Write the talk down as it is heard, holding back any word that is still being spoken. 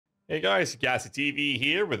Hey guys, GHAZZY TV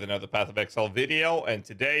here with another Path of Exile video, and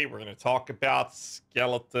today we're going to talk about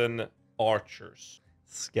skeleton archers.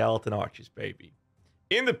 Skeleton archers, baby.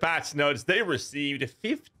 In the patch notes, they received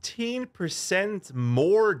 15%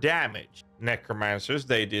 more damage. Necromancers,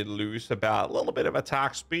 they did lose about a little bit of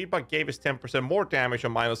attack speed, but gave us 10% more damage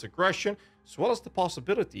on minus aggression, as well as the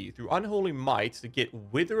possibility through Unholy Might to get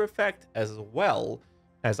Wither effect, as well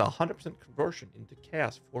as 100% conversion into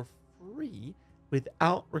chaos for free,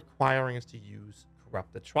 without requiring us to use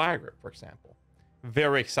Corrupted Trigrip, for example.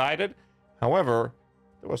 Very excited. However,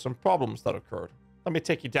 there were some problems that occurred. Let me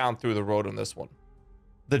take you down through the road on this one.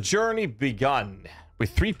 The journey begun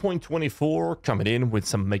with 3.24 coming in with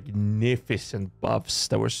some magnificent buffs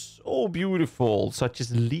that were so beautiful, such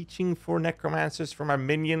as leeching for necromancers from our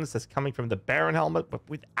minions that's coming from the Baron helmet, but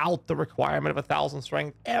without the requirement of 1,000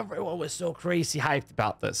 strength. Everyone was so crazy hyped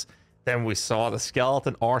about this. Then we saw the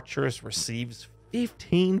skeleton archers receives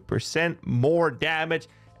 15% more damage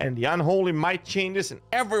and the Unholy Might changes, and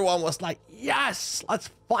everyone was like, yes, let's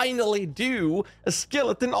finally do a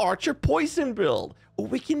skeleton archer poison build.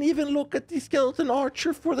 We can even look at the skeleton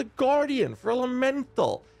archer for the Guardian, for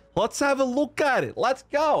Elemental. Let's have a look at it. Let's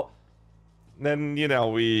go. And then, you know,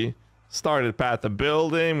 we started Path of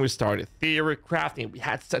Building, we started theory crafting, we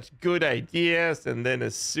had such good ideas, and then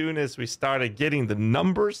as soon as we started getting the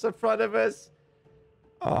numbers in front of us,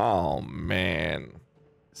 oh man.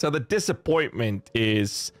 So the disappointment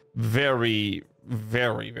is very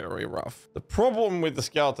rough. The problem with the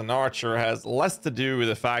skeleton archer has less to do with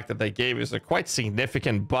the fact that they gave us a quite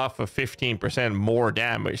significant buff of 15% more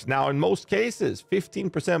damage. Now, in most cases,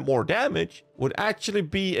 15% more damage would actually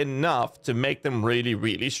be enough to make them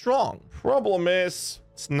really strong. Problem is,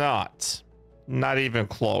 it's not even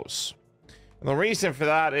close. And the reason for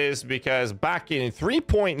that is because back in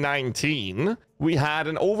 3.19, we had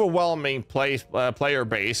an overwhelming player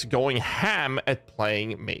base going ham at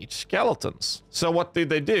playing mage skeletons. So what did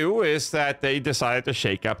they do is that they decided to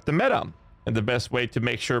shake up the meta. And the best way to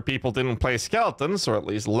make sure people didn't play skeletons, or at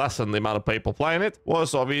least lessen the amount of people playing it,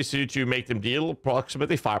 was obviously to make them deal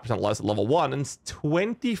approximately 5% less at level 1 and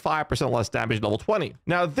 25% less damage at level 20.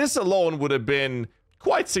 Now, this alone would have been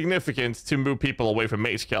quite significant to move people away from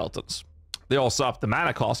mage skeletons. They also upped the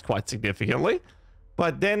mana cost quite significantly.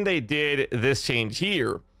 But then they did this change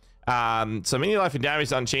here. So mini life and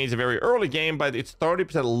damage unchanged a very early game, but it's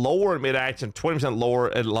 30% lower in mid-action, 20% lower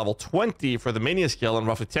at level 20 for the minion skill, and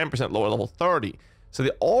roughly 10% lower at level 30. So they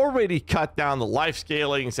already cut down the life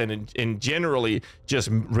scalings and generally just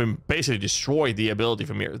basically destroyed the ability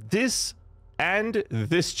from here. This and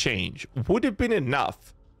this change would have been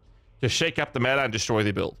enough to shake up the meta and destroy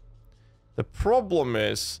the build. The problem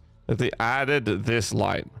is that they added this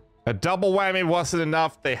line. A double whammy wasn't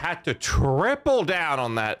enough. They had to triple down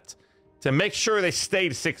on that to make sure they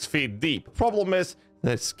stayed 6 feet deep. Problem is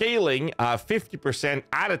that scaling 50%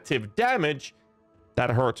 additive damage,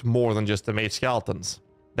 that hurts more than just the mage skeletons.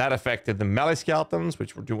 That affected the melee skeletons,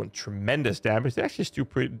 which were doing tremendous damage. They actually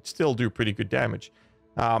still do pretty good damage.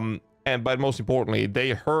 But most importantly,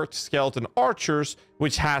 they hurt skeleton archers,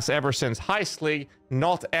 which has ever since Heist League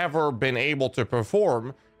not ever been able to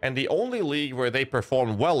perform. And the only league where they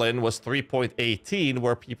performed well in was 3.18,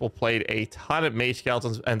 where people played a ton of mage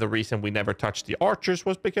skeletons, and the reason we never touched the archers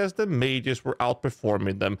was because the mages were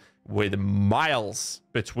outperforming them with miles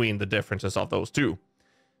between the differences of those two.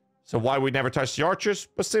 So why we never touched the archers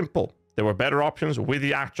was simple. There were better options with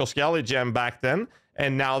the actual Skelly gem back then,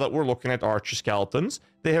 and now that we're looking at archer skeletons,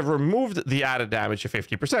 they have removed the added damage to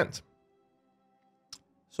 50%.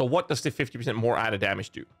 So what does the 50% more added damage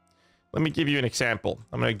do? Let me give you an example.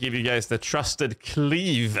 I'm going to give you guys the trusted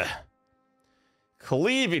Cleave.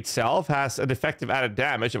 Cleave itself has an effective added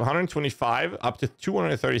damage of 125 up to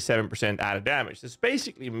 237% added damage. This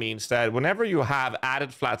basically means that whenever you have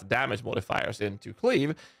added flat damage modifiers into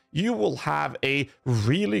Cleave, you will have a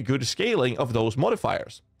really good scaling of those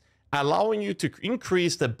modifiers, allowing you to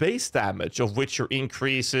increase the base damage, of which your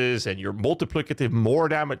increases and your multiplicative more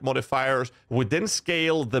damage modifiers would then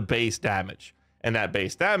scale the base damage. And that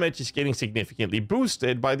base damage is getting significantly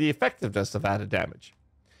boosted by the effectiveness of added damage.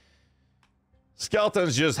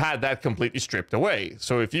 Skeletons just had that completely stripped away.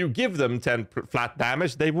 So if you give them 10 flat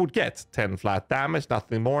damage, they would get 10 flat damage,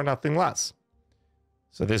 nothing more, nothing less.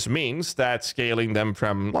 So this means that scaling them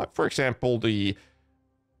from, like, for example, the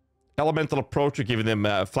elemental approach of giving them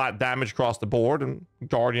flat damage across the board, and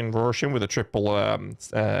Guardian version with a triple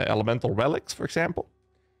elemental relics, for example,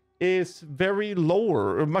 is very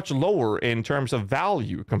lower, much lower in terms of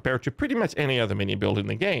value compared to pretty much any other minion build in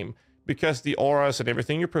the game, because the auras and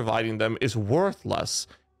everything you're providing them is worth less.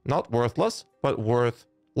 Not worthless, but worth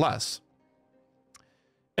less.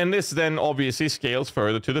 And this then obviously scales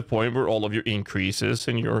further to the point where all of your increases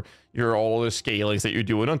and your all of the scalings that you're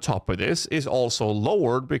doing on top of this is also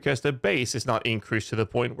lowered because the base is not increased to the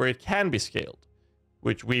point where it can be scaled,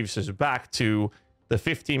 which weaves us back to the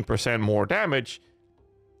 15% more damage.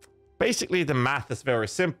 Basically, the math is very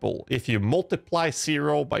simple. If you multiply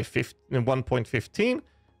 0 by 1.15,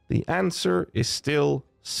 the answer is still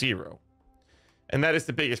 0. And that is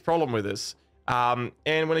the biggest problem with this. And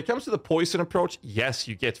when it comes to the poison approach, yes,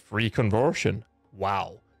 you get free conversion.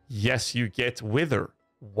 Wow. Yes, you get wither.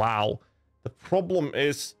 Wow. The problem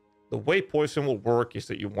is the way poison will work is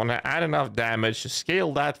that you want to add enough damage to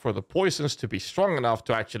scale that for the poisons to be strong enough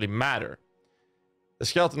to actually matter. The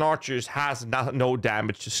skeleton archers has no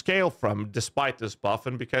damage to scale from despite this buff,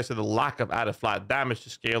 and because of the lack of added flat damage to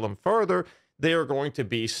scale them further, they are going to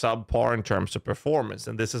be subpar in terms of performance,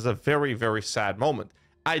 and this is a very, very sad moment.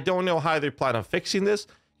 I don't know how they plan on fixing this,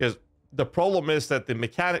 because the problem is that the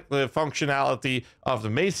functionality of the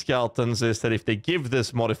mace skeletons is that if they give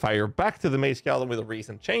this modifier back to the mace skeleton with the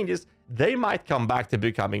recent changes, they might come back to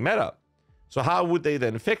becoming meta. So how would they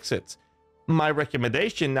then fix it? My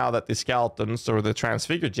recommendation, now that the skeletons or the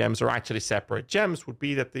transfigured gems are actually separate gems, would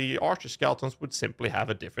be that the archer skeletons would simply have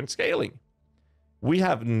a different scaling. We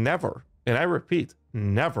have never, and I repeat,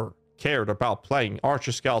 never cared about playing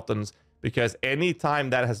archer skeletons, because anytime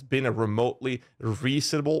that has been a remotely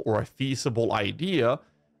reasonable or a feasible idea,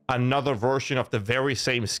 another version of the very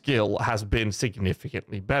same skill has been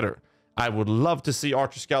significantly better. I would love to see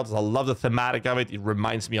archer skeletons. I love the thematic of it. It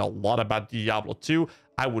reminds me a lot about Diablo 2.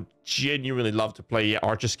 I would genuinely love to play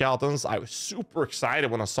archer skeletons. I was super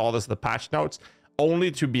excited when I saw this in the patch notes,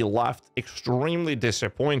 only to be left extremely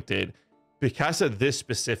disappointed because of this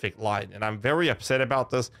specific line. And I'm very upset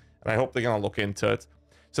about this, and I hope they're going to look into it.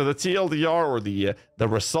 So the TLDR, or the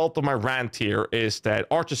result of my rant here, is that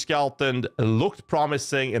archer skeleton looked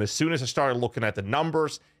promising, and as soon as I started looking at the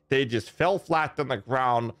numbers, they just fell flat on the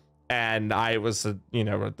ground, and I was, you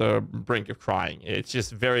know, at the brink of crying. It's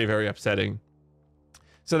just very, very upsetting.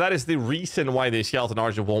 So that is the reason why the skeleton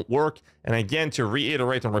archer won't work. And again, to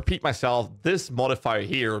reiterate and repeat myself, this modifier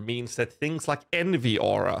here means that things like Envy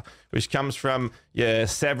Aura, which comes from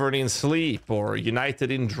Severed in Sleep or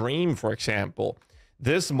United in Dream, for example,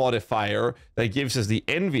 this modifier that gives us the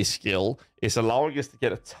Envy skill is allowing us to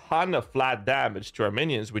get a ton of flat damage to our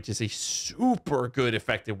minions, which is a super good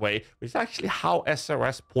effective way, which is actually how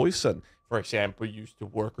SRS Poison, for example, used to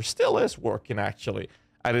work, or still is working actually.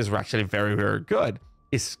 And is actually very, very good.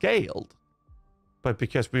 Is scaled. But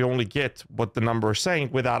because we only get what the number is saying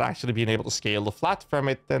without actually being able to scale the flat from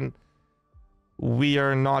it, then we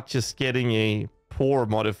are not just getting a poor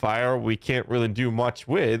modifier we can't really do much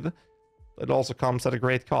with. It also comes at a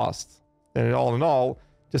great cost. And all in all,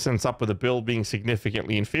 just ends up with a build being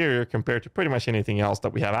significantly inferior compared to pretty much anything else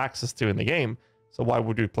that we have access to in the game. So why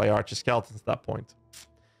would we play Archer Skeletons at that point?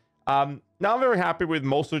 Now I'm very happy with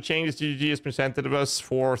most of the changes GG has presented to us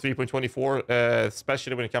for 3.24,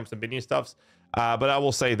 especially when it comes to minion stuffs. But I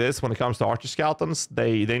will say this, when it comes to Archer Skeletons,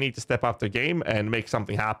 they need to step up their game and make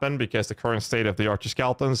something happen, because the current state of the Archer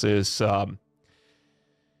Skeletons is,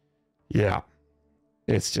 yeah,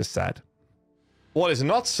 it's just sad. What is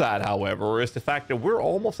not sad, however, is the fact that we're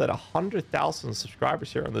almost at 100,000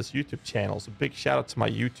 subscribers here on this YouTube channel. So big shout out to my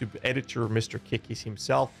YouTube editor, Mr. Kikis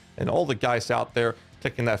himself, and all the guys out there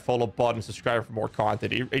clicking that follow button, subscribe for more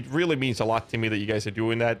content. It really means a lot to me that you guys are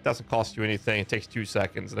doing that. It doesn't cost you anything. It takes 2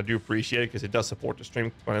 seconds, and I do appreciate it because it does support the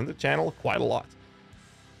stream and the channel quite a lot.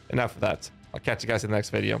 Enough of that. I'll catch you guys in the next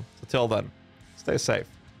video. So till then, stay safe.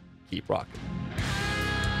 Keep rocking.